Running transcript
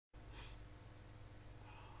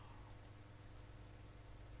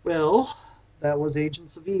Well, that was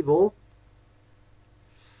Agents of Evil.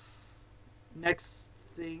 Next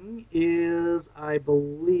thing is, I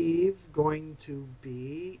believe, going to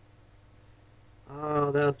be.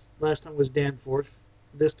 That's last time was Danforth.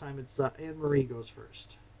 This time it's Anne Marie goes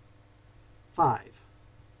first. 5.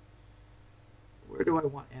 Where do I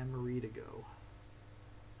want Anne Marie to go?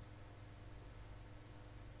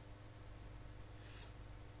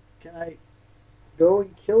 Can I go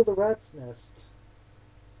and kill the rat's nest?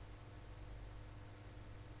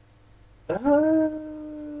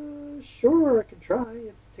 Sure, I can try.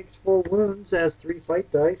 It takes 4 wounds, has 3 fight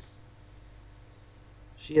dice.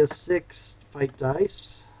 She has 6 fight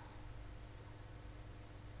dice.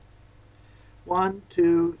 1,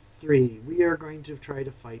 2, 3. We are going to try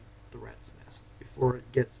to fight the rat's nest before it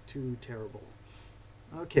gets too terrible.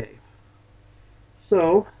 Okay.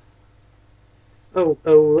 So,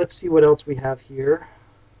 let's see what else we have here.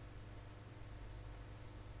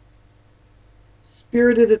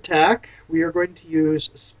 Spirited attack. We are going to use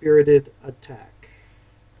spirited attack.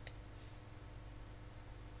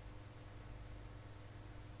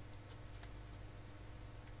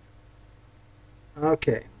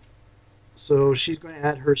 Okay. So she's going to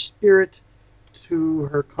add her spirit to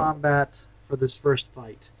her combat for this first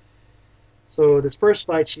fight. So this first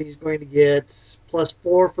fight, she's going to get +4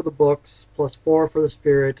 for the books, +4 for the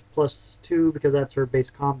spirit, +2 because that's her base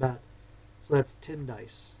combat. So that's 10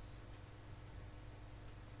 dice.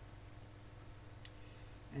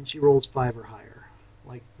 And she rolls 5 or higher,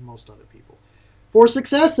 like most other people. 4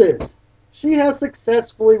 successes! She has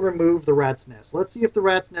successfully removed the rat's nest. Let's see if the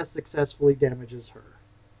rat's nest successfully damages her.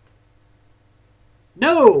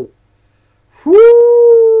 No!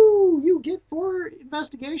 Whoo! You get 4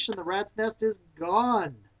 investigation. The rat's nest is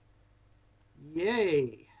gone.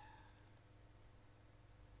 Yay.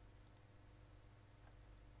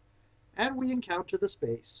 And we encounter the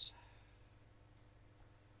space.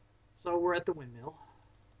 So we're at the windmill.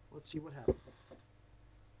 Let's see what happens.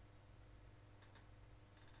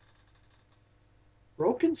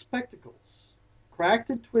 Broken spectacles. Cracked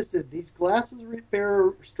and twisted, these glasses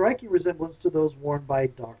bear striking resemblance to those worn by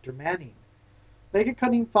Dr. Manning. Make a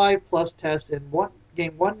cunning 5+ test and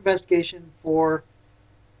gain 1 investigation for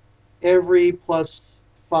every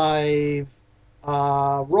 +5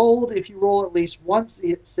 rolled. If you roll at least 1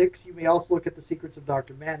 6, you may also look at the secrets of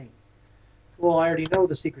Dr. Manning. Well, I already know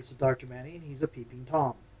the secrets of Dr. Manning, and he's a peeping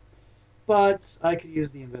Tom. But I could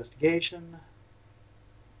use the investigation.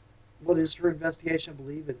 What is her investigation? I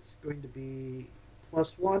believe it's going to be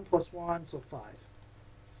 +1, +1, so 5.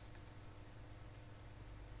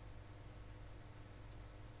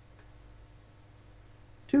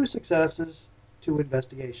 2 successes, 2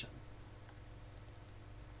 investigation.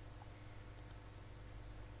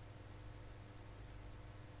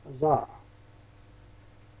 Huzzah.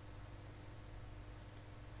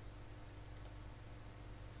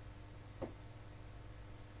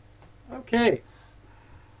 Okay.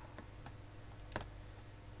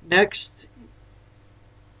 Next.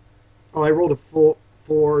 Oh, I rolled a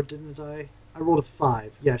 4, didn't I? I rolled a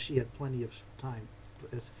 5. Yeah, she had plenty of time.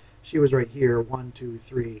 She was right here. 1, 2,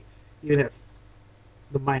 3. Even at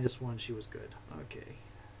the -1, she was good. Okay.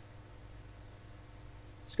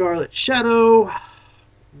 Scarlet Shadow.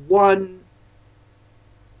 1.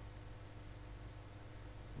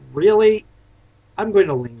 Really? I'm going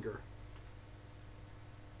to linger.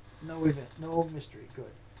 No event. No mystery.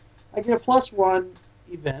 Good. I get a +1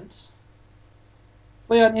 event.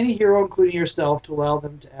 Play on any hero, including yourself, to allow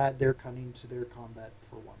them to add their cunning to their combat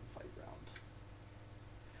for 1 fight round.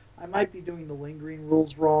 I might be doing the lingering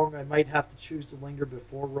rules wrong. I might have to choose to linger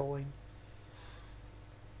before rolling.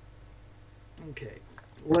 Okay.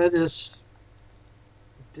 Let us...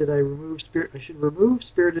 Did I remove spirit? I should remove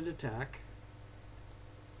spirited attack.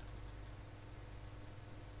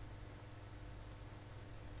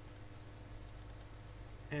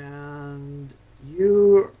 And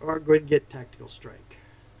you are going to get tactical strike.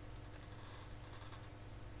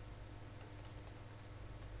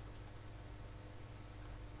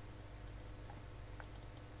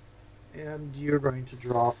 And you're going to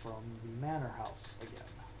draw from the manor house again.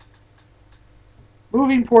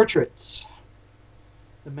 Moving portraits.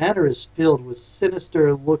 The manor is filled with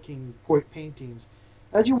sinister-looking paintings.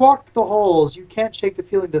 As you walk the halls, you can't shake the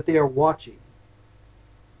feeling that they are watching.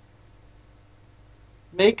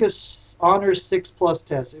 Make a honors 6+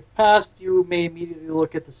 test. If passed, you may immediately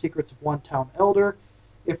look at the secrets of one town elder.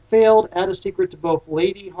 If failed, add a secret to both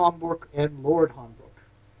Lady Hombrook and Lord Hombrook.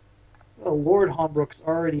 Well, Lord Hombrook's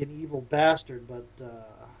already an evil bastard, but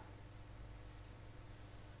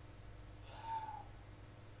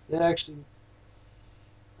that actually,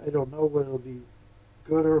 I don't know what it'll be.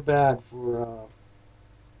 Good or bad for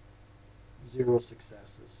 0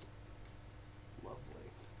 successes. Lovely.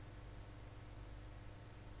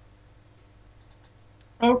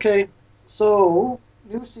 Okay, so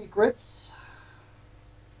new secrets.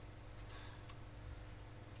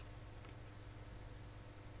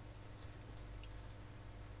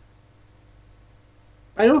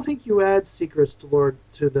 I don't think you add secrets to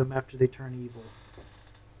them after they turn evil.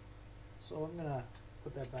 So I'm gonna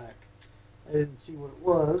put that back. I didn't see what it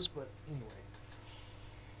was, but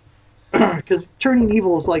anyway. Because turning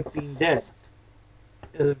evil is like being dead,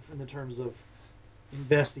 in the terms of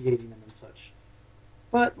investigating them and such.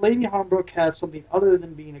 But Lady Hombrook has something other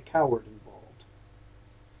than being a coward involved.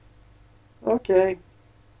 Okay,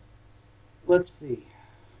 let's see.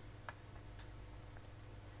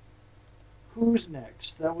 Who's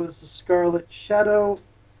next? That was the Scarlet Shadow.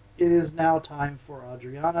 It is now time for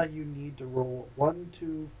Adriana. You need to roll 1,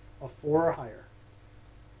 2, a 4 or higher.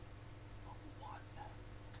 1.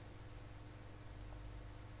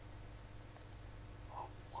 A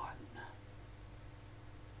 1.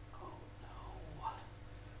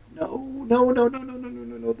 Oh no.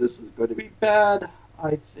 No. This is going to be bad.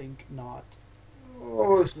 I think not.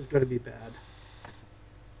 Oh, this is going to be bad.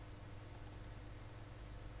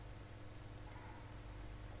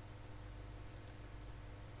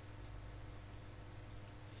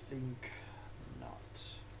 Think not.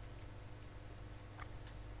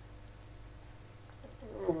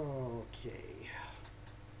 Okay.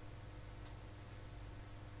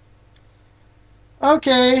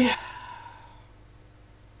 Okay.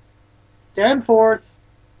 Danforth.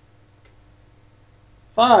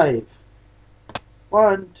 5.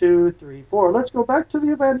 1, 2, 3, 4. Let's go back to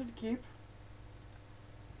the abandoned keep.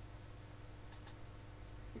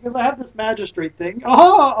 Because I have this magistrate thing.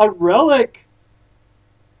 Ah, a relic!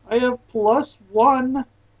 I have +1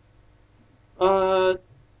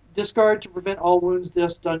 discard to prevent all wounds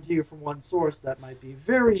just done to you from one source. That might be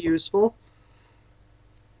very useful.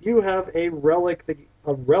 You have a relic.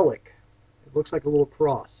 A relic. It looks like a little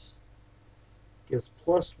cross. Gives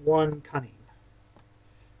 +1 cunning.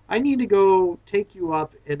 I need to go take you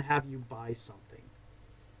up and have you buy something.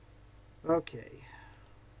 Okay.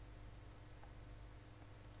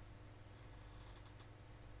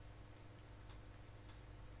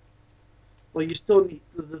 Well, you still need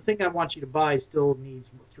the thing I want you to buy. Still needs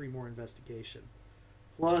 3 more investigation.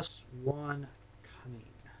 +1 cunning.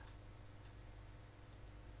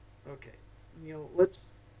 Okay, let's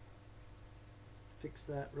fix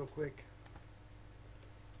that real quick.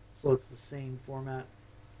 So it's the same format.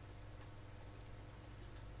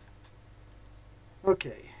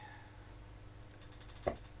 Okay.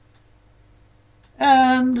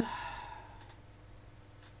 And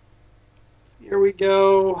here we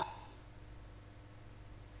go.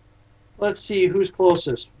 Let's see who's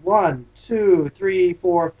closest. 1, 2, 3,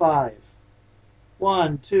 4, 5.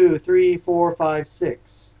 1, 2, 3, 4, 5,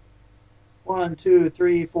 6. 1, 2,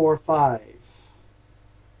 3, 4, 5.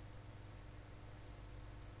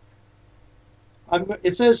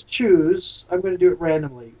 It says choose. I'm going to do it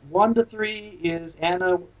randomly. 1 to 3 is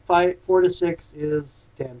Anna. 4 to 6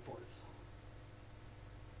 is Danforth.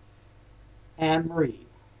 Anne Marie.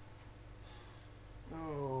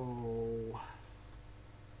 Oh.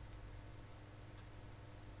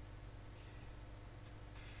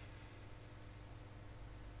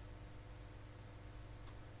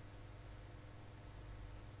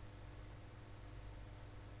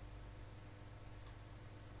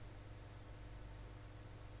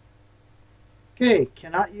 Okay,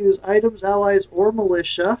 cannot use items, allies, or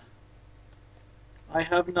militia. I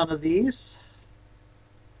have none of these.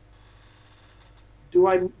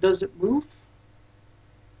 Does it move?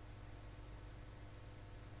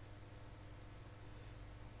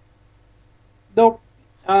 Nope,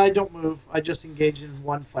 I don't move. I just engage in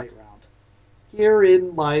 1 fight round.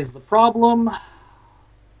 Herein lies the problem.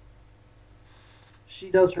 She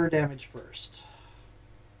does her damage first.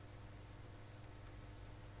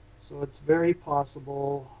 So it's very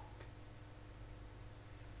possible.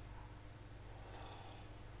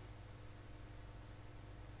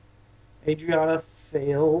 Adriana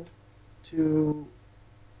failed to...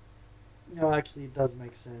 No, actually it does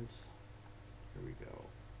make sense. Here we go.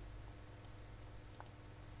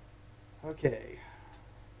 Okay.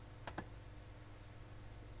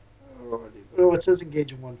 Oh, it says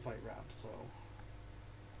engage in 1 fight round, so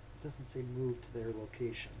it doesn't say move to their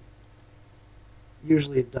location.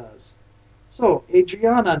 Usually it does. So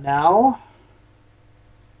Adriana now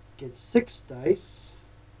gets 6 dice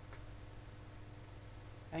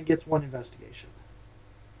and gets 1 investigation.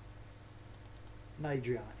 Not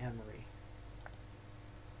Adriana, Anne Marie.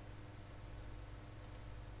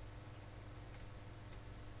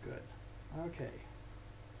 Okay.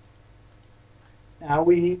 Now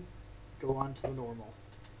we go on to the normal.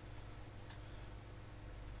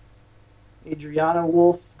 Adriana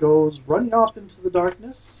Wolf goes running off into the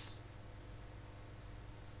darkness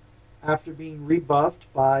after being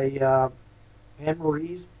rebuffed by Anne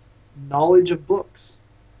Marie's knowledge of books.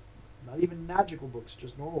 Not even magical books,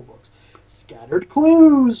 just normal books. Scattered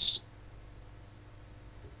clues!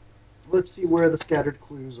 Let's see where the scattered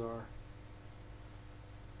clues are.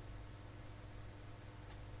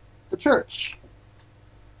 The church.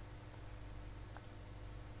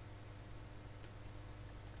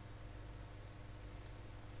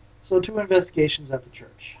 So 2 investigations at the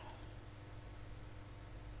church.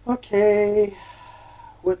 Okay,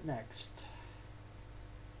 what next?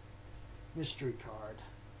 Mystery card.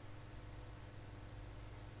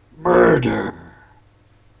 Murder.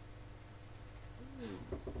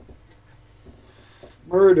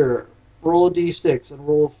 Murder. Roll a d6 and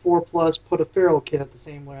roll a 4+, put a feral kid at the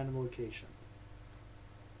same random location.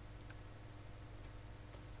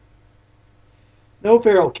 No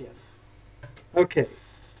feral kid. Okay.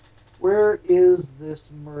 Where is this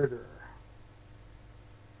murder?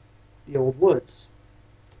 The old woods.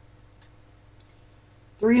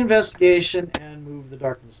 3 investigation and move the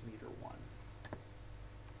darkness meter 1.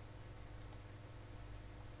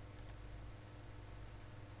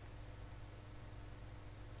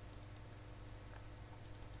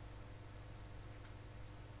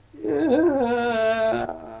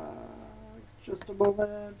 Yeah. Just a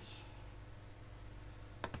moment.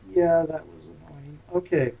 Yeah, that was annoying.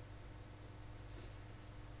 Okay.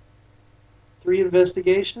 3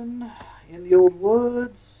 investigation in the old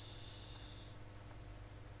woods.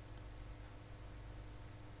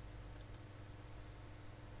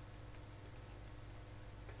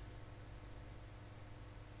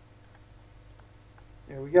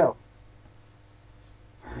 There we go.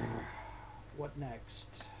 What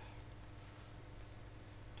next?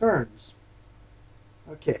 Turns.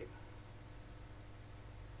 Okay.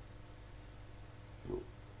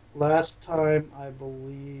 Last time, I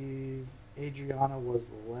believe Adriana was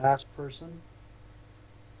the last person.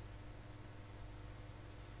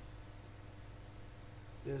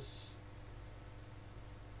 This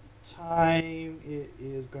time it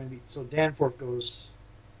is going to be, so Danforth goes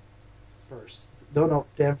first. No,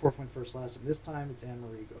 Danforth went first last time. This time it's Anne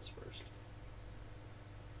Marie goes first.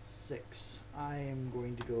 6. I am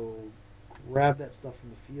going to go grab that stuff from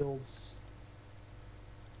the fields.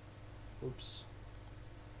 Oops.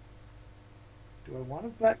 Do I want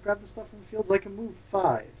to grab the stuff from the fields? I can move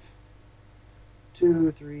 5.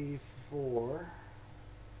 2, 3, 4.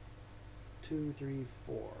 2, 3,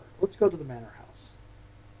 4. Let's go to the manor house.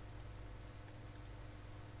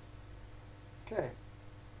 Okay.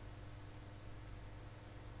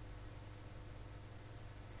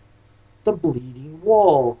 The bleeding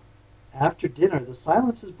wall. After dinner, the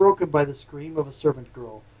silence is broken by the scream of a servant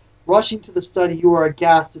girl. Rushing to the study, you are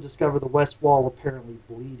aghast to discover the west wall apparently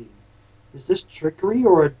bleeding. Is this trickery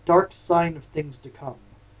or a dark sign of things to come?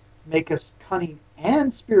 Make a cunning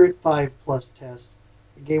and spirit 5+ test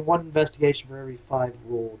and gain 1 investigation for every 5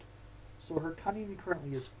 rolled. So her cunning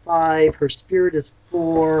currently is 5, her spirit is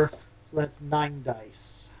 4, so that's 9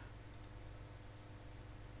 dice.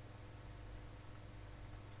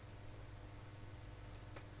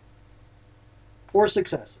 Four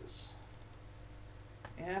successes.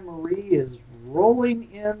 Anne Marie is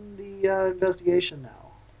rolling in the investigation now.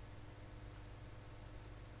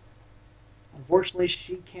 Unfortunately,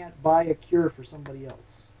 she can't buy a cure for somebody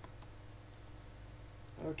else.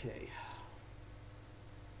 Okay.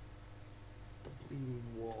 The bleeding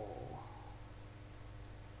wall.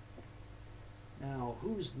 Now,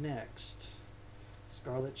 who's next?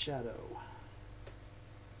 Scarlet Shadow.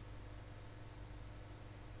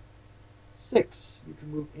 6. You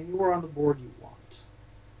can move anywhere on the board you want.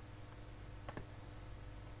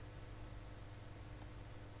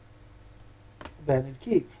 Abandoned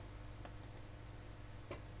Keep.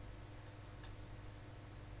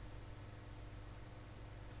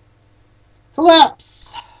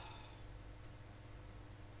 Collapse!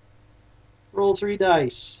 Roll 3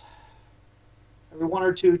 dice. Every 1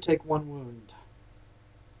 or 2, take 1 wound.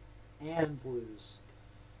 And lose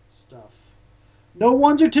stuff. No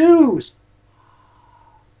 1s or 2s!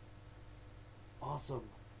 Awesome.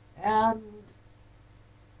 And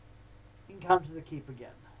encounter the keep again.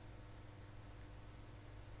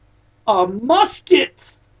 A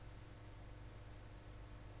musket!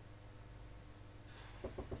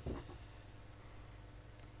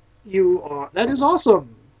 You are. That is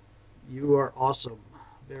awesome. You are awesome.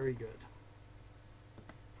 Very good.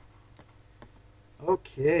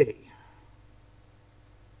 Okay.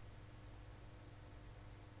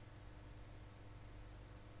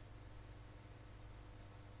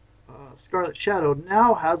 Scarlet Shadow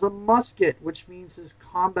now has a musket, which means his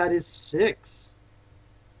combat is 6.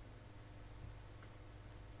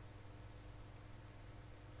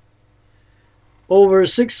 Over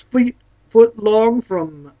 6 foot long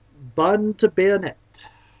from bun to bayonet.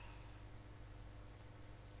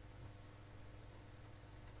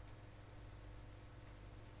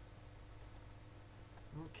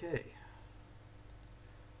 Okay.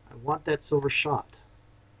 I want that silver shot.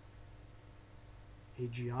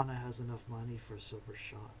 Adriana has enough money for a silver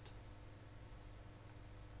shot.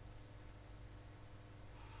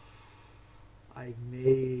 I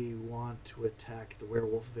may want to attack the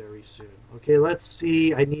werewolf very soon. Okay, let's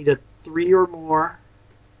see. I need a 3 or more.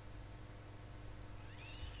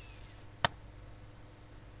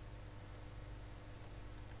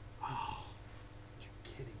 Oh, you're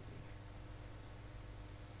kidding me.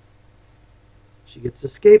 She gets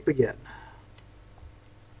escape again.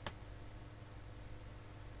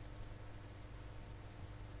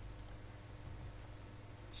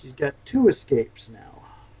 She's got 2 escapes now.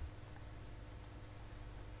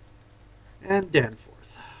 And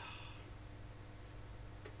Danforth.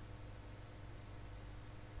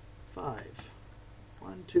 5.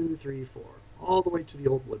 1, 2, 3, 4. All the way to the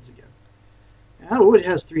old woods again. Oh, it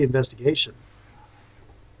has 3 investigation.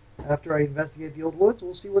 After I investigate the old woods,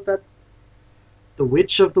 we'll see what that... The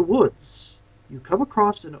Witch of the Woods. You come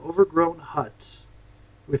across an overgrown hut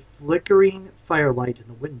with flickering firelight in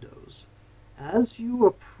the windows. As you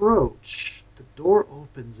approach, the door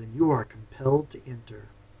opens and you are compelled to enter.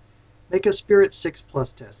 Make a Spirit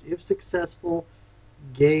 6+ test. If successful,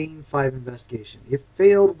 gain 5 investigation. If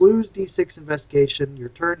failed, lose D6 investigation. Your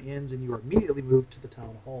turn ends and you are immediately moved to the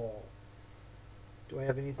town hall. Do I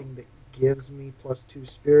have anything that gives me +2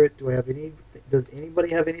 Spirit? Do I have any? Does anybody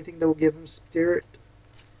have anything that will give him Spirit?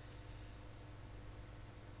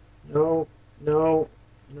 No, no,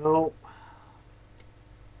 no.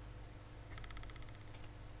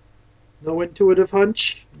 No intuitive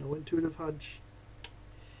hunch. No intuitive hunch.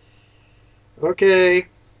 Okay.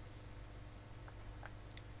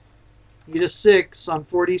 Need a 6 on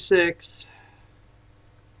 46.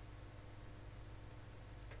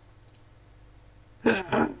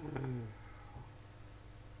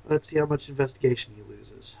 Let's see how much investigation he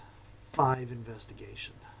loses. 5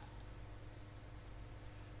 investigation.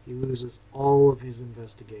 He loses all of his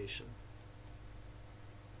investigation.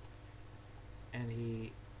 And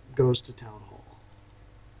he goes to town hall.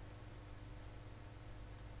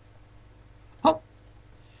 Oh,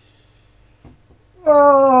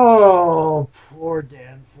 oh, poor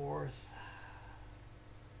Danforth.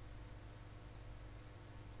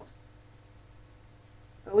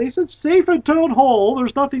 At least it's safe at town hall.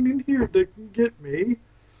 There's nothing in here that can get me.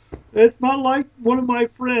 It's not like one of my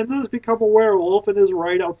friends has become a werewolf and is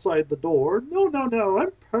right outside the door. No, no, no.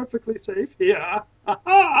 I'm perfectly safe here.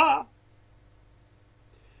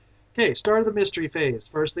 Okay, start of the mystery phase.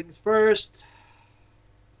 First things first.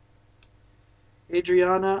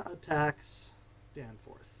 Adriana attacks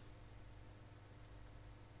Danforth.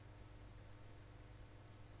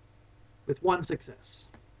 With 1 success.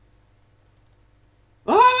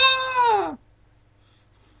 Ah!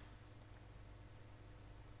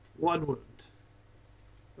 1 wound.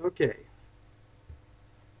 Okay.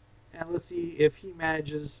 And let's see if he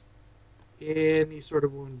manages any sort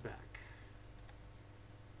of wound back.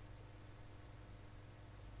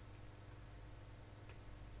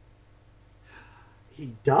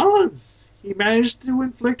 He does! He managed to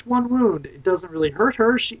inflict 1 wound. It doesn't really hurt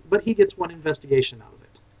her, but he gets 1 investigation out of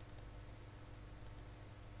it.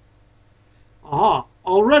 Aha!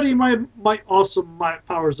 Already my awesome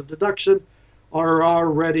powers of deduction are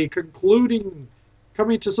already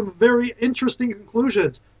coming to some very interesting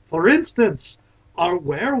conclusions. For instance, our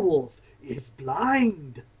werewolf is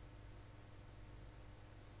blind.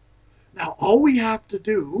 Now all we have to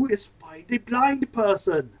do is find a blind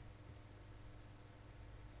person.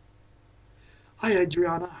 Hi,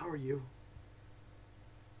 Adriana. How are you?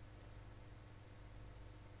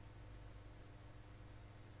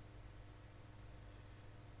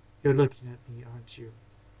 You're looking at me, aren't you?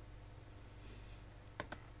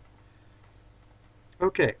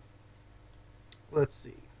 Okay. Let's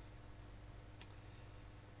see.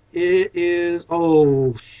 It is...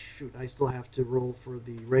 Oh, shoot. I still have to roll for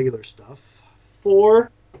the regular stuff. 4.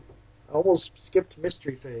 I almost skipped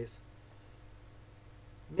mystery phase.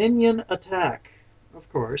 Minion attack.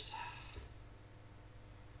 Of course.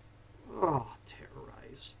 Oh,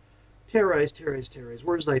 terrorize. Terrorize, terrorize, terrorize.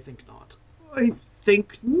 Where does I think not? I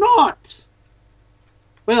think not!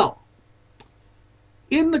 Well,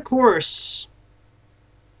 in the course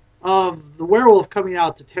of the werewolf coming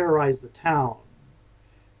out to terrorize the town,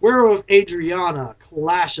 Werewolf Adriana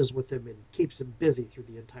clashes with him and keeps him busy through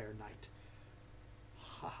the entire night.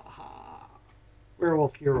 Ha ha ha.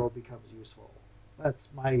 Werewolf hero becomes useful. That's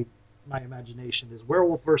my imagination is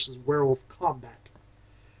werewolf versus werewolf combat.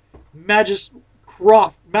 Magistrate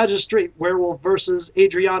werewolf versus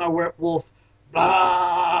Adriana werewolf.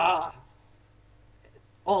 Blah!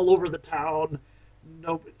 All over the town.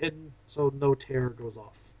 No, and so no terror goes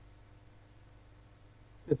off.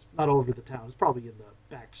 It's not over the town. It's probably in the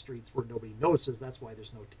back streets where nobody notices. That's why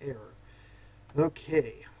there's no terror.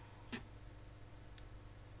 Okay.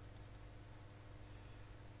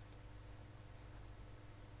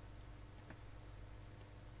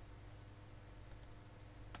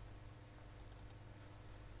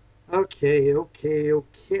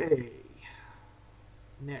 Okay.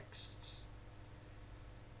 Next.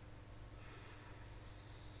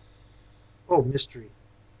 Oh, mystery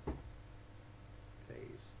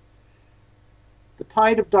phase. The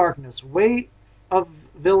Tide of Darkness. Wave of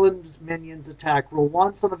villain's minions attack. Roll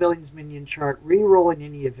once on the villain's minion chart. Re-roll in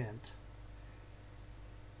any event.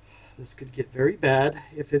 This could get very bad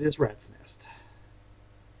if it is Rat's Nest.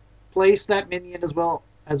 Place that minion as well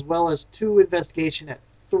as 2 investigation at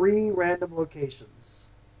 3 random locations.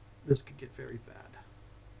 This could get very bad.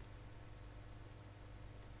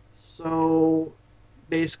 So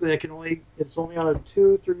basically it's only on a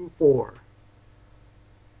 2 through 4.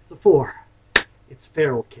 It's a 4. It's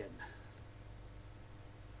Feralkin.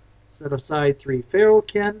 Set aside 3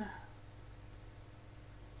 Feralkin.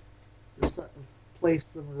 Just place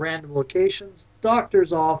them in random locations.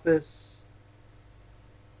 Doctor's office.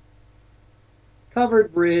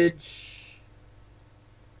 Covered bridge.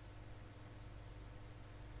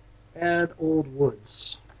 And Old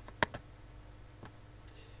Woods.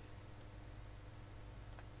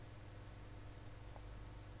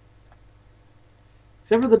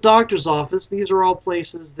 Except for the doctor's office, these are all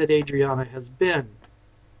places that Adriana has been.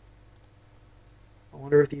 I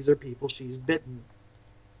wonder if these are people she's bitten,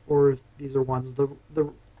 or if these are ones the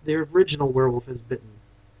original werewolf has bitten.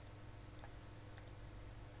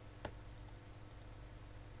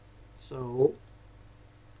 So,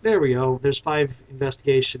 there we go. There's 5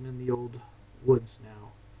 investigation in the Old Woods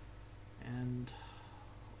now. And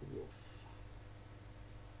wolf.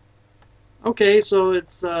 Okay, so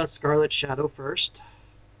it's Scarlet Shadow first.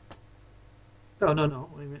 Oh, no,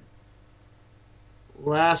 wait a minute.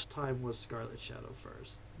 Last time was Scarlet Shadow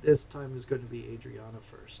first. This time is going to be Adriana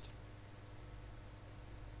first.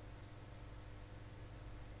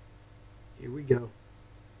 Here we go.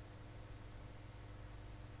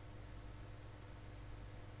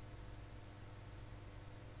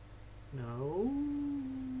 No.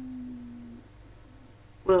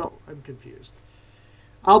 Well, I'm confused.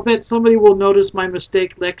 I'll bet somebody will notice my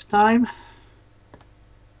mistake next time.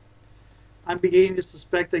 I'm beginning to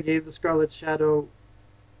suspect I gave the Scarlet Shadow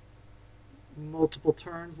multiple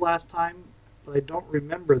turns last time, but I don't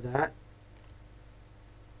remember that.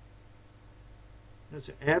 It's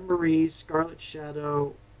Anne-Marie, Scarlet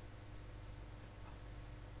Shadow.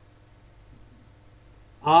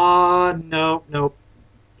 No.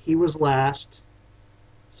 He was last.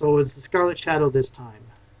 So it's the Scarlet Shadow this time.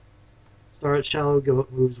 Scarlet Shadow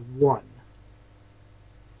moves 1.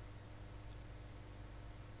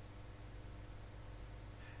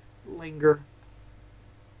 Linger.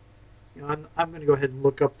 You know, I'm going to go ahead and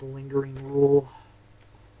look up the lingering rule.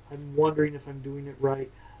 I'm wondering if I'm doing it right.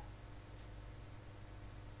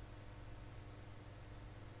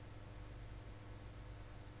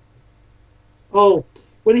 Oh,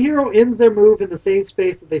 when a hero ends their move in the same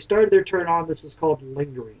space that they started their turn on, this is called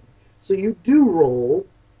lingering. So you do roll,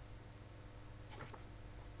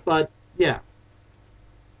 but yeah.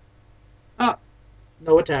 Ah,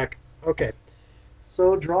 no attack. Okay.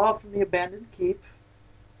 So draw from the abandoned keep.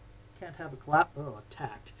 Can't have a clap. Oh,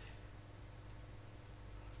 attacked.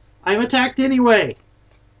 I'm attacked anyway.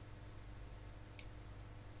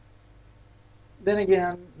 Then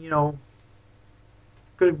again, you know,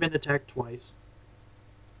 could have been attacked twice.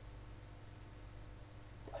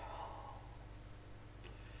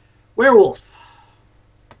 Werewolf.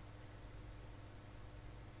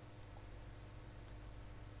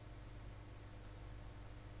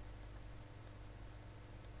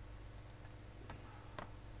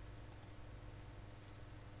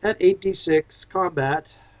 At 8d6 combat,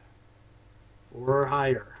 or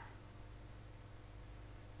higher.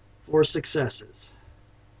 4 successes.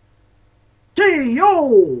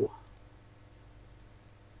 KO!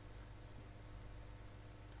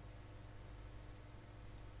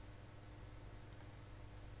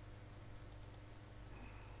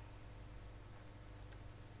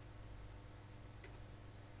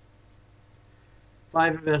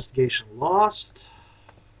 5 investigation lost.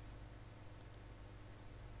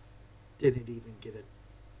 Didn't even get it.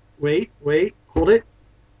 Wait, hold it.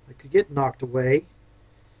 I could get knocked away.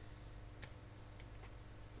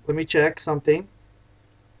 Let me check something.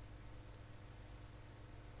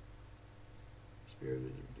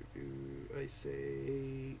 I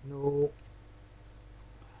say no.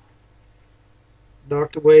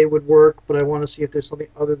 Knocked away would work, but I want to see if there's something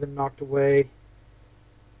other than knocked away.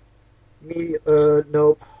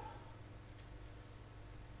 Nope.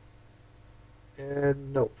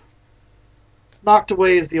 And nope. Knocked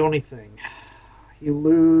away is the only thing. You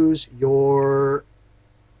lose your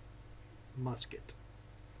musket.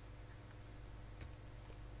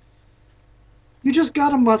 You just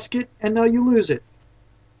got a musket, and now you lose it.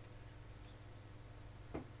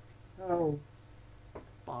 Oh,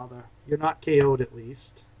 bother. You're not KO'd at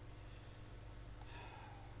least.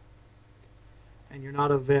 And you're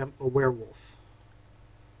not a werewolf.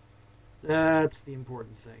 That's the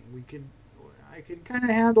important thing. I can kind of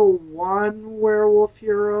handle one werewolf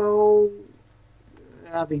hero.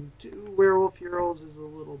 Having 2 werewolf heroes is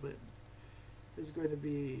going to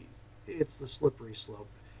be, it's the slippery slope.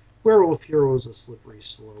 Werewolf hero is a slippery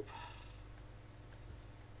slope.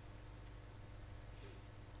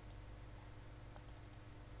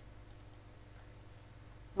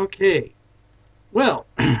 Okay, well,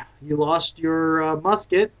 you lost your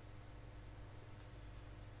musket.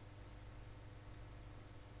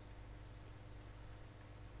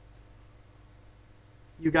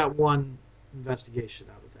 You got 1 investigation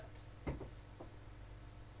out of that.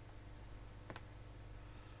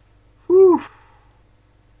 Whew.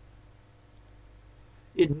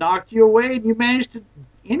 It knocked you away and you managed to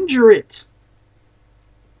injure it.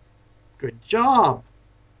 Good job.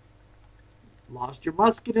 Lost your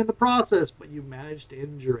musket in the process, but you managed to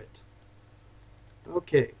injure it.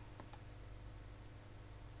 Okay.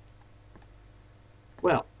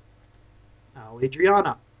 Well, now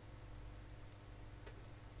Adriana.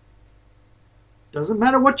 Doesn't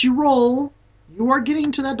matter what you roll, you are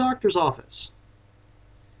getting to that doctor's office.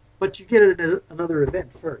 But you get another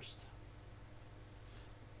event first.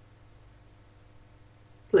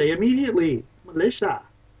 Play immediately. Militia.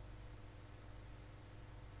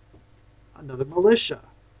 Another militia.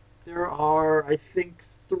 There are, I think,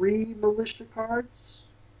 3 militia cards.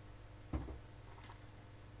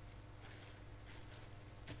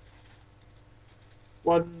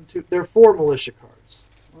 One, two, there are 4 militia cards.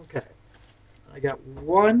 Okay. I got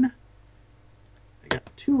 1. I got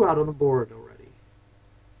 2 out on the board already.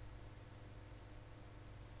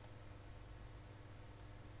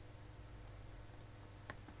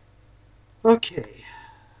 Okay.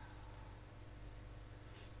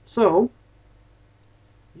 So,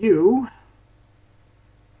 you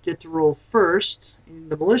get to roll first. And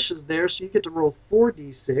the militia's there, so you get to roll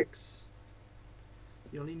 4d6.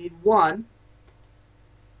 You only need 1.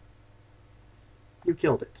 You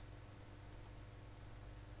killed it.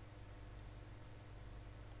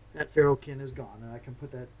 That feral kin is gone, and I can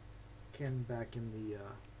put that kin back in the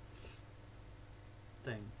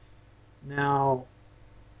thing. Now,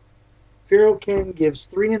 feral kin gives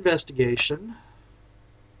 3 investigation.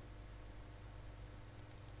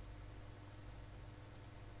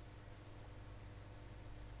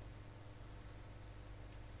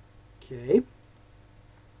 Okay.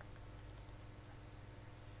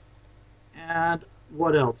 And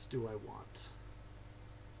what else do I want?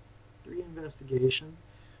 3 investigation.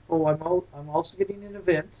 Oh, I'm also getting an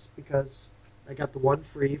event because I got the 1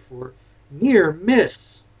 free for near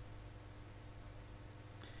miss.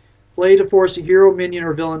 Play to force a hero, minion,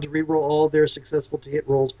 or villain to reroll all their successful to hit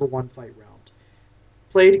rolls for 1 fight round.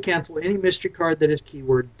 Play to cancel any mystery card that is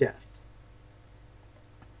keyword death.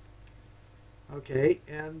 Okay,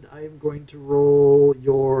 and I am going to roll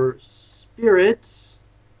your spirit.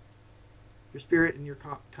 Your spirit and your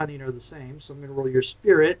cunning are the same, so I'm going to roll your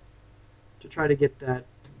spirit to try to get that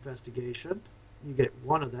investigation. You get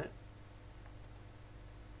 1 of that.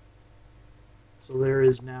 So there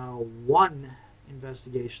is now 1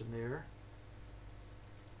 investigation there.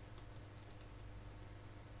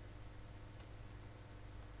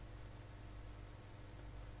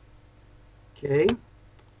 Okay.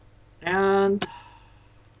 And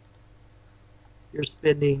you're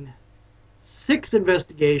spending 6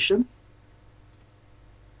 investigation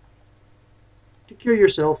to cure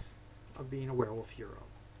yourself of being a werewolf hero.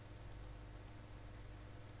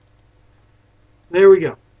 There we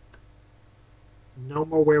go. No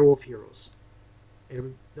more werewolf heroes.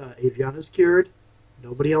 Aviana's cured.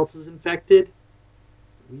 Nobody else is infected.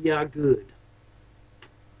 We are good.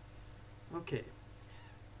 Okay.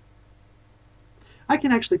 I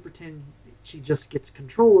can actually pretend she just gets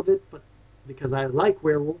control of it, but because I like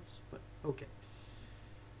werewolves, but okay.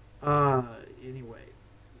 Uh, anyway,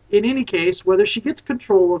 in any case, whether she gets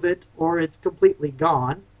control of it or it's completely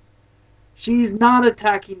gone, she's not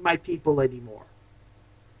attacking my people anymore.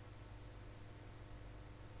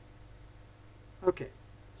 Okay,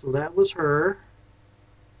 so that was her.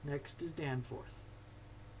 Next is Danforth.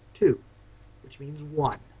 2, which means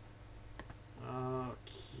 1.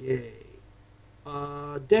 Okay.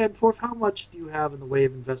 Danforth, how much do you have in the way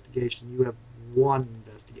of investigation? You have 1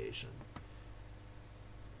 investigation.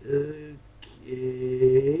 Okay.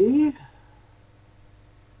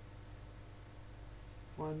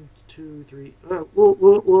 1, 2, 3.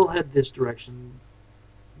 We'll head this direction.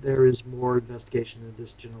 There is more investigation in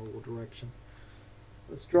this general direction.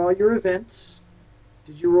 Let's draw your events.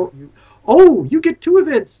 Did you roll? Oh, you get 2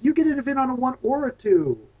 events. You get an event on a 1 or a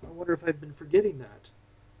 2. I wonder if I've been forgetting that.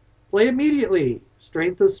 Play immediately.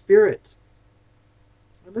 Strength of Spirit.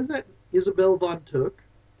 And is that Isabel von Took?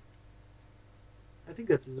 I think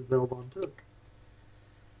that's Isabel von Took.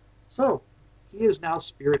 So, he is now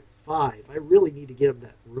Spirit 5. I really need to get him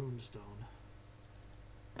that rune stone.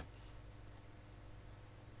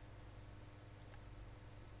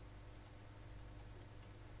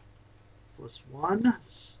 +1.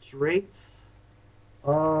 Strength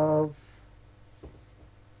of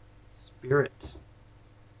Spirit.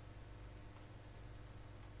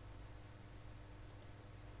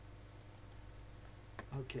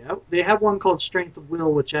 Okay, they have one called Strength of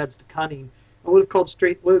Will, which adds to Cunning. I would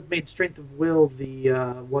have made Strength of Will the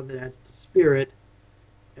one that adds to Spirit,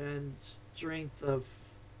 and Strength of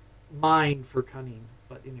Mind for Cunning.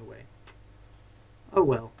 But anyway, oh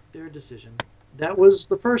well, their decision. That was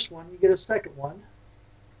the first one. You get a second one.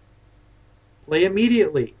 Play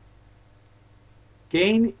immediately.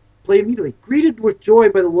 Play immediately. Greeted with joy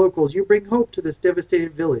by the locals, you bring hope to this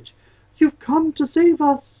devastated village. You've come to save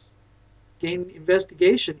us. Gain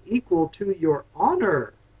investigation equal to your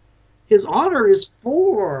honor. His honor is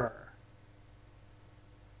 4.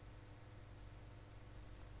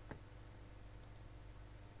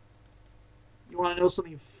 You want to know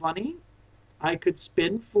something funny? I could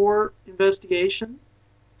spin for investigation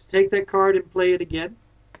to take that card and play it again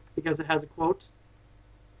because it has a quote.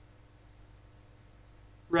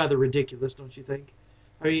 Rather ridiculous, don't you think?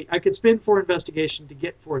 I mean, I could spin for investigation to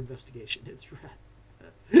get 4 investigation.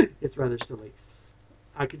 It's rather silly.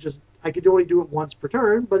 I could only do it once per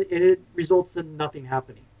turn, but it results in nothing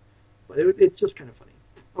happening. But it's just kind of funny.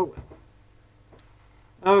 Oh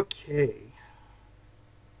well. Okay.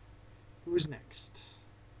 Who's next?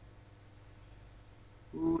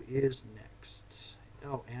 Who is next?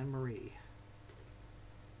 Oh, Anne-Marie.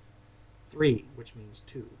 3, which means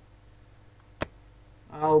 2.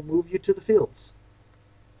 I'll move you to the fields.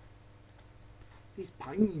 He's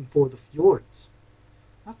pining for the fjords.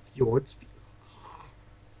 Not fjords.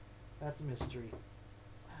 That's a mystery.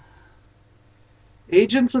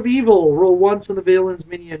 Agents of Evil. Roll once on the Valen's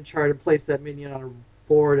minion chart and place that minion on a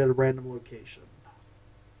board at a random location.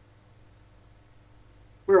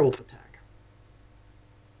 Werewolf attack.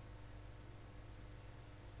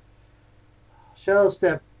 Shadow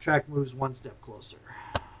step track moves 1 step closer.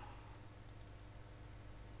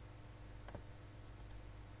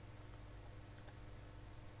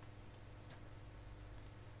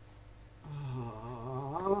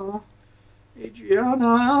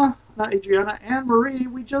 Not Adriana, Anne-Marie,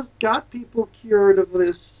 we just got people cured of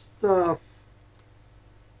this stuff.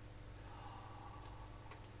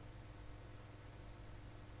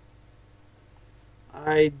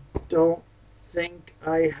 I don't think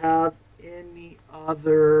I have any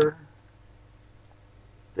other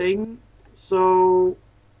thing, so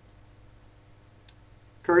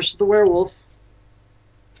Curse of the Werewolf.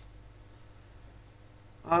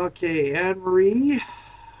 Okay, Anne-Marie,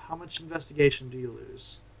 how much investigation do you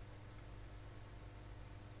lose?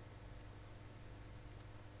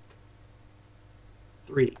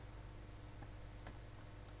 3.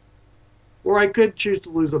 Or I could choose to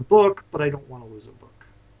lose a book, but I don't want to lose a book.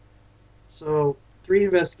 So 3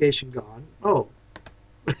 investigation gone. Oh.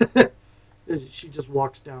 She just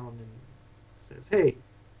walks down and says, hey,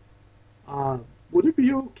 would it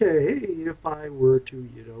be okay if I were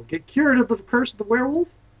to, get cured of the curse of the werewolf?